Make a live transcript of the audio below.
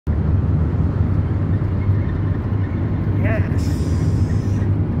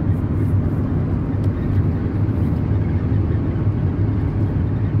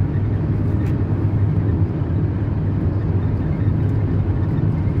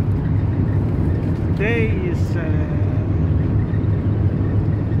Today is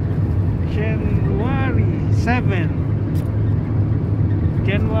January 7,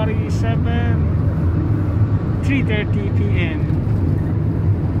 3:30 p.m.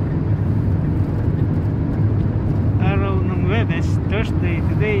 Araw ng Webes, Thursday.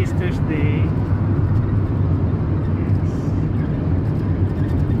 Today is Thursday.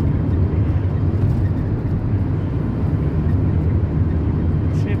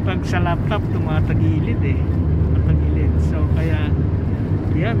 Pag sa laptop tumatagilid matagilid, so kaya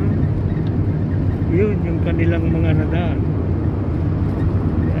yan yun yung kanilang mga radar.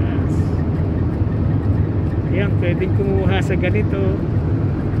 Yes. Yan, pwedeng kumuha sa ganito.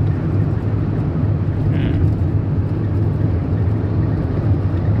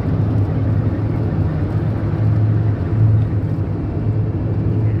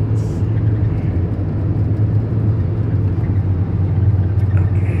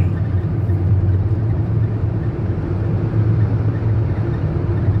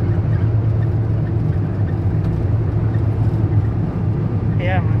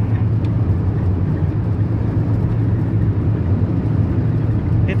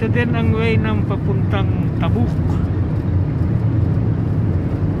 Ito din ang way ng papuntang Tabuk.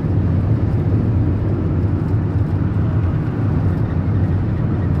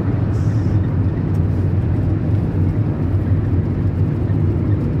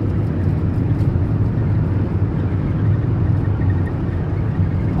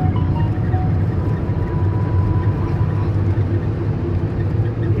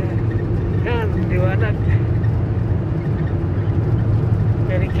 Yan, liwanag.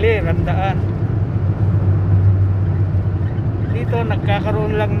 Very clear ang daan. Dito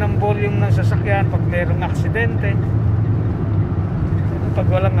nagkakaroon lang ng volume ng sasakyan pag mayroong aksidente. Pag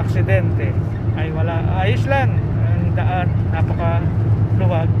walang aksidente ay wala, ayos lang ang daan,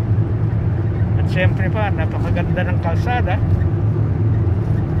 napakaluwag. At syempre pa napakaganda ng kalsada.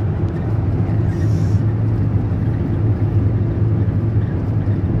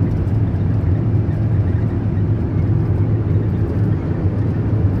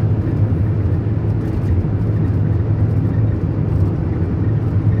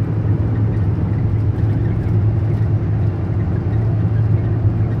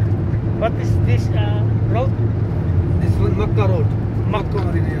 What is this road? This one Makkah Road.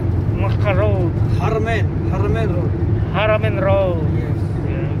 Makkah Road. Haramain Road. Haramain Road. Yes.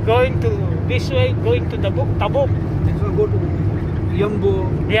 Yeah. Going to this way, going to Tabuk. This one go to Yanbu.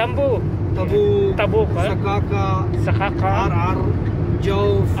 Tabuk. Sakaka. RR.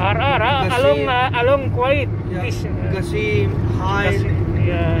 Jauf. RR. Along Kuwait. Yeah. This, Qasim. Hail.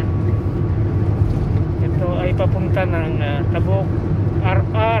 Yeah. Ito ay papunta ng Tabuk.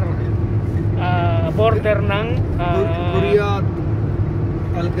 RR. Border ng Riyadh,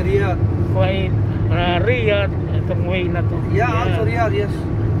 Al-Riyadh, Kuwait, Riyadh, itong way na to. Yeah, also Riyadh, yes.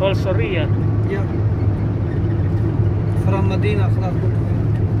 Also Riyadh. Yeah. From Medina,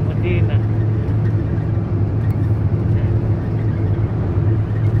 Medina.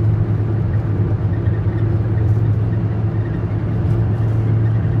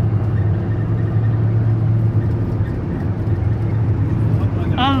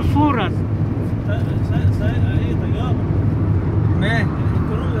 Al-Furat. سائق اي طياره ما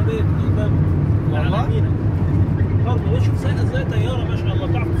الكورونا ديت قدام والله برضه وشوف سائق زي طياره ما شاء الله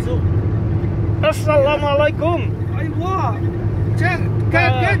بتعرف تسوق. السلام عليكم. ايوه get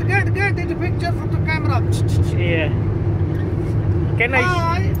the picture from the camera. Yeah. Can I?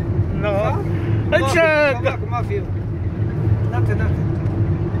 Hi. No. It's ما في nothing.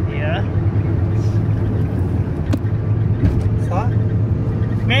 Yeah. صح؟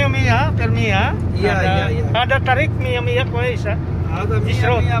 مية per mia. Yeah. هذا طريق مية كويسة. هذا This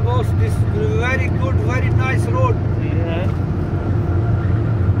road. مية boss. This very good, very nice road. Yeah.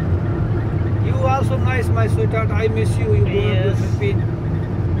 You also nice, my sweetheart. I miss you. You go Yes. to Philippines.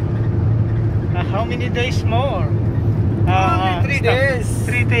 How many days more? Only 3 days.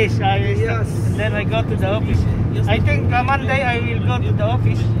 3 days. Yes. And then I go to the office. I think Monday I will go to the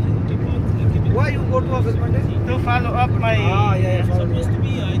office Why you go to office Monday? to follow up my. Yeah. Supposed to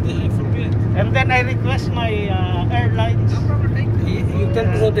be I forget. And then I request my airlines. You tell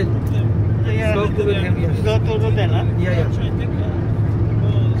Rodel. Yeah. Go to him, yes. Go to Rodel, huh? Yeah.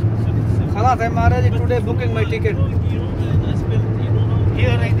 Khalas, I'm already today booking my ticket. You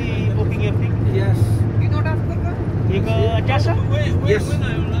already booking your ticket? Yes. You don't have to You go Jasa? Yes.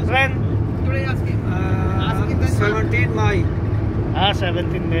 When? today ask him. Ask him then. 17 May.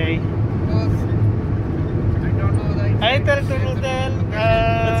 17 May. Because I don't know the. I tell to Rodel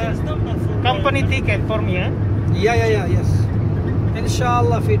company ticket for me, huh? Yeah. Yes.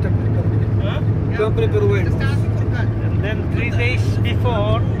 Inshallah, fit. Huh? Company provide. Just ask for car. And then 3 days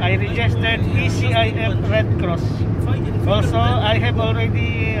before, I registered PCIF Red Cross. Also, I have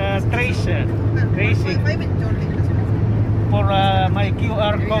already tracing 5 minutes only. for my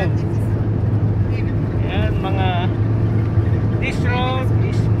QR code. Yan, mga this road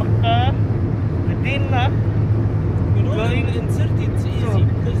is Makkah, Medina, You know, going in 30 it's easy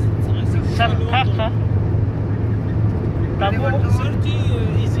because it's Sarkaka, Tabuk,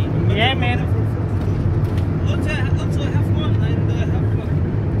 30 easy. Yemen. Also I have one and I have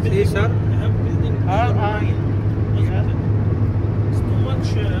See, sir? I have building. RI. It's too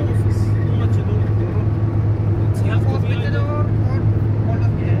much office, too much to do. It's You have to be hospital or all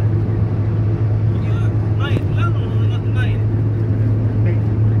of it? 9. No, not 9.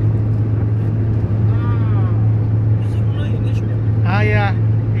 Is it 9? ليش؟ Yeah,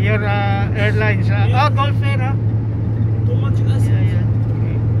 your airlines. Yeah. Gulf Air. Too much acid. Yeah.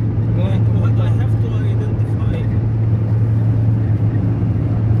 What I have to identify.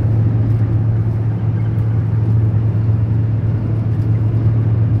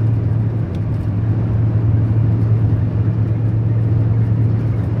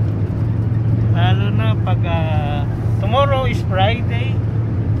 Lalo na pag tomorrow is Friday.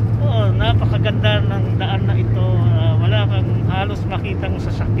 Oh, napakaganda ng daan na ito. Wala kang halos makitang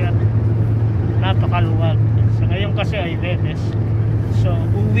sasakyan. Napakaluwag. Sa ngayon kasi ay Venice. So,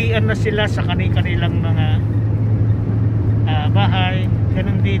 uwian na sila sa kanilang mga bahay.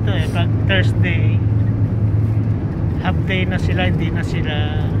 Ganun dito pag Thursday, half day na sila, hindi na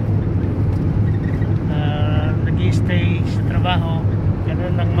sila nag-i-stay sa trabaho.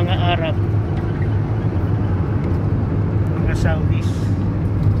 Ganun ng mga Arab, mga Saudis.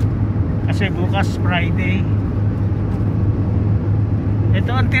 Kasi bukas Friday.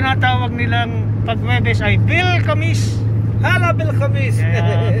 Ito ang tinatawag nilang pag Webes ay Bil Kamis. Hala bil khamis.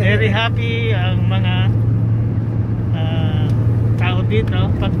 Kaya very happy ang mga tao dito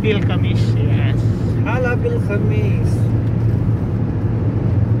pag Bil Kamis. Yes. Hala bil khamis.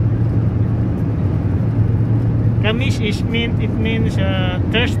 Kamis it means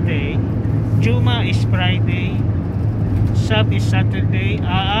Thursday. Juma is Friday. Sab is Saturday.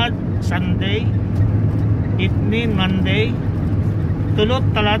 Aad Sunday. Itnin Monday. Tulot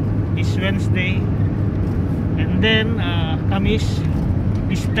Talat is Wednesday. And then Kamis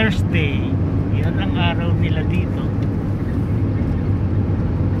is Thursday. Yan ang araw nila dito.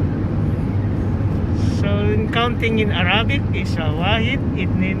 So in counting in Arabic is Wahid,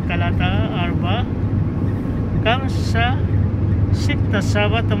 Itnin, Talata, Arba, Kamsa, Sikta,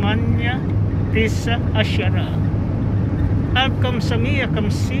 Saba, Tamanya, Tisa, Asyara, Alb, Kamsamiya,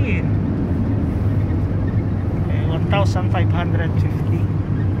 Kamsin, 1,550.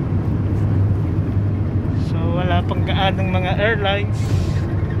 So wala pang gaanong mga airlines,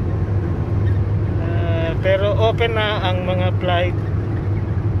 pero open na ang mga flight.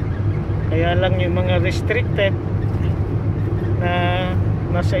 Kaya lang yung mga restricted na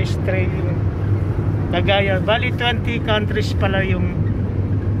nasa Australia, kagaya bali 20 countries pala yung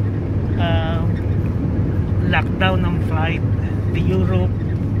lockdown ng flight. The Europe,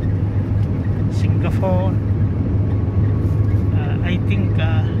 Singapore, I think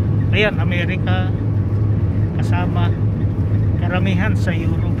ayan, America kasama. Karamihan sa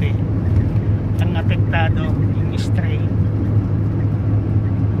Europe ang apektado yung strain.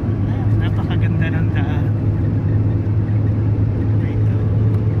 Napakaganda ng daan ito.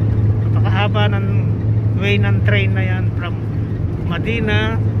 Napakahaba ng way ng train na yan from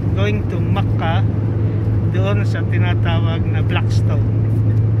Medina going to Makkah, doon sa tinatawag na Blackstone.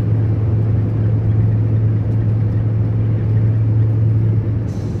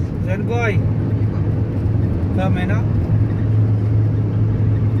 Zen boy. Come here now.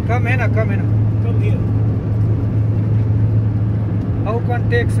 Come here now, come here now. Come here. How can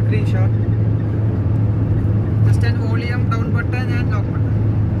take screenshot? Just an volume down button and lock button.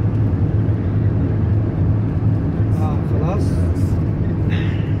 خلاص.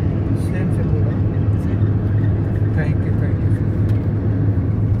 Same से बोला. Thank you, thank you.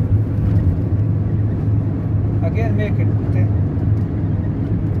 Again make it. Okay.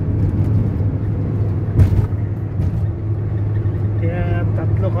 Kaya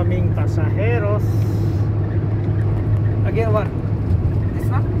tatlo kaming pasaheros. Again one. This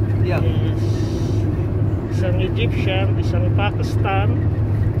one? Yeah. Yes. Isang Egyptian, isang Pakistan,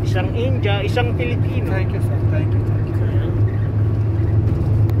 isang India, isang Pilipino. Thank you, sir. Thank you. Thank you.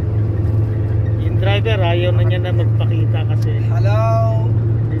 Yung driver ayaw na niya na magpakita kasi Hello.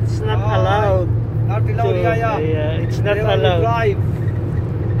 it's not Hi. allowed. Not allowed. to- Yeah. it's not Driver, allowed. Drive.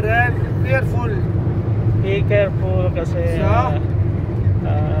 Drive careful. Be careful kasi So?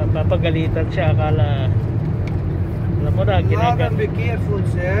 napagalitan siya, akala alam mo na, Madam, be careful,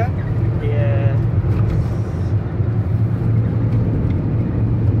 sir. Yeah.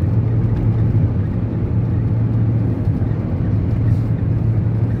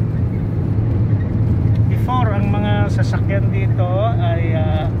 Before, ang mga sasakyan dito ay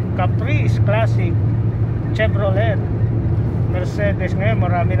Caprice, Classic, Chevrolet, Mercedes. Ngayon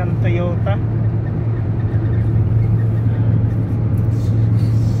marami ng Toyota,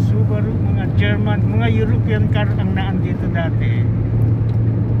 Subaru, mga German, mga European car ang naan dito dati.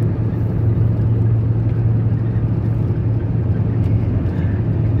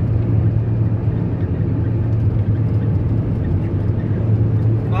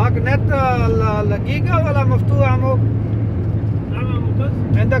 معك نت الجيجا ولا مفتوح عمو؟ نعم يا معتز.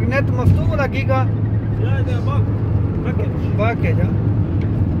 عندك نت مفتوح ولا جيجا؟ لا ده باكج. باكج ها؟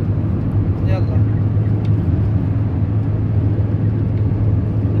 يلا.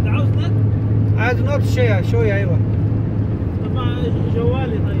 انت عاوز نت؟ عايز نوت شوية ايوه. طب مع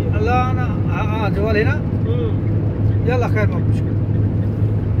جوالي طيب. لا انا جوال هنا؟ يلا خير ما مشكلة.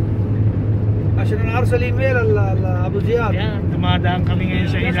 عشان انا ارسل ايميل ابو زياد. Yan, dumadaan kami ngayon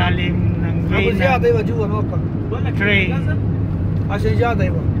sa ilalim ng ابو way زياد na ايوه جوا موقع. بقول لك Train. لازم عشان جاد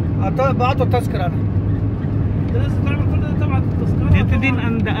ايوه. بعته التذكرة انا. انت لازم تعمل كل ده تبع التذكره. dito din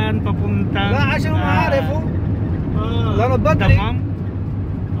ang daan papuntang لا عشان ما عارف هو. اه لانه بدري. Damam,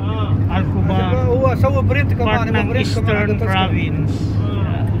 اه Alcobar, هو سوى برنت كمان part يبغى ng برنت كمان على Eastern التذكرة. Province.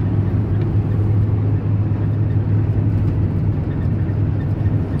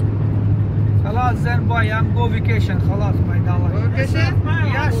 خلاص زين باي ام جو فيكيشن خلاص ما يدالله. Vacation?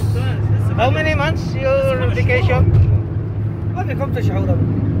 Yes. How many months your vacation? ما في 5 شهور أبدا.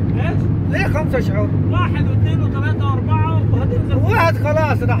 ايش؟ ليه 5 شهور؟ واحد واثنين وثلاثة وأربعة وهتنزل. واحد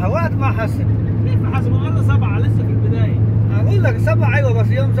خلاص راح واحد ما حسن. كيف حسب والله 7 لسه في البداية. اقول لك 7 ايوه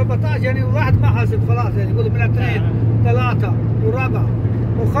بس يوم 17 يعني واحد ما حاسب خلاص يعني يقول من 2 3 ورابع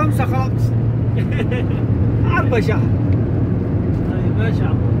وخمسه خلاص 4 شهر. طيب ماشي يا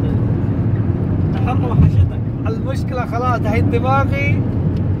عم معتز. الحرب وحشتك. المشكله خلاص دحين دماغي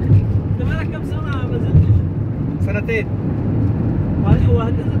انت بقالك كم سنة ما نزلتش؟ 2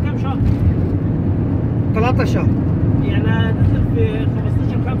 وهتنزل كم شهر؟ 3 شهر. يعني هتنزل في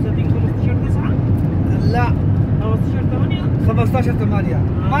 15/5 تيجي 15/9؟ لا 15/8؟ 15/8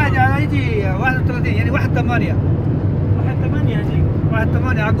 ما انا يجي 31 يعني 1/8 1/8 هتيجي.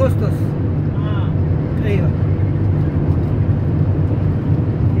 1/8 اغسطس. ايوه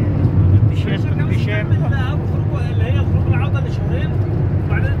T-shirt, t-shirt. اللي هي خروج العودة لشهرين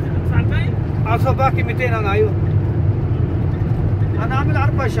وبعدين تدفع الباقي؟ اصلا باقي 200 انا ايوه. انا عامل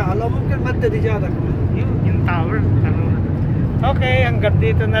 4 شهر لو ممكن مدد اجازه كمان. Yung tower. Okay, hanggang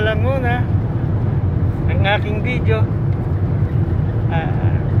dito na lang muna ang aking video.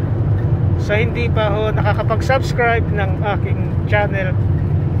 Sa hindi pa ho nakakapag-subscribe ng aking channel,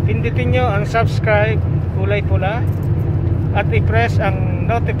 pindutin nyo ang subscribe, kulay pula, at i-press ang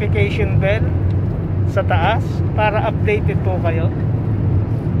notification bell sa taas para updated po kayo.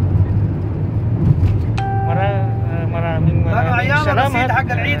 Maraming salamat.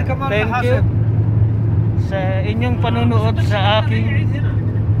 Thank you sa inyong panonood sa aking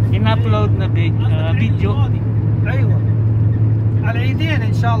in-upload na video. ايوه العيدين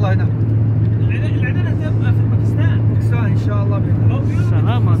ان شاء الله هنا. العيدين هتبقى في باكستان. باكستان ان شاء الله باذن الله.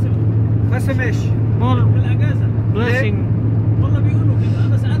 Salamat. قسم ايش؟ More بالاجازة. blessing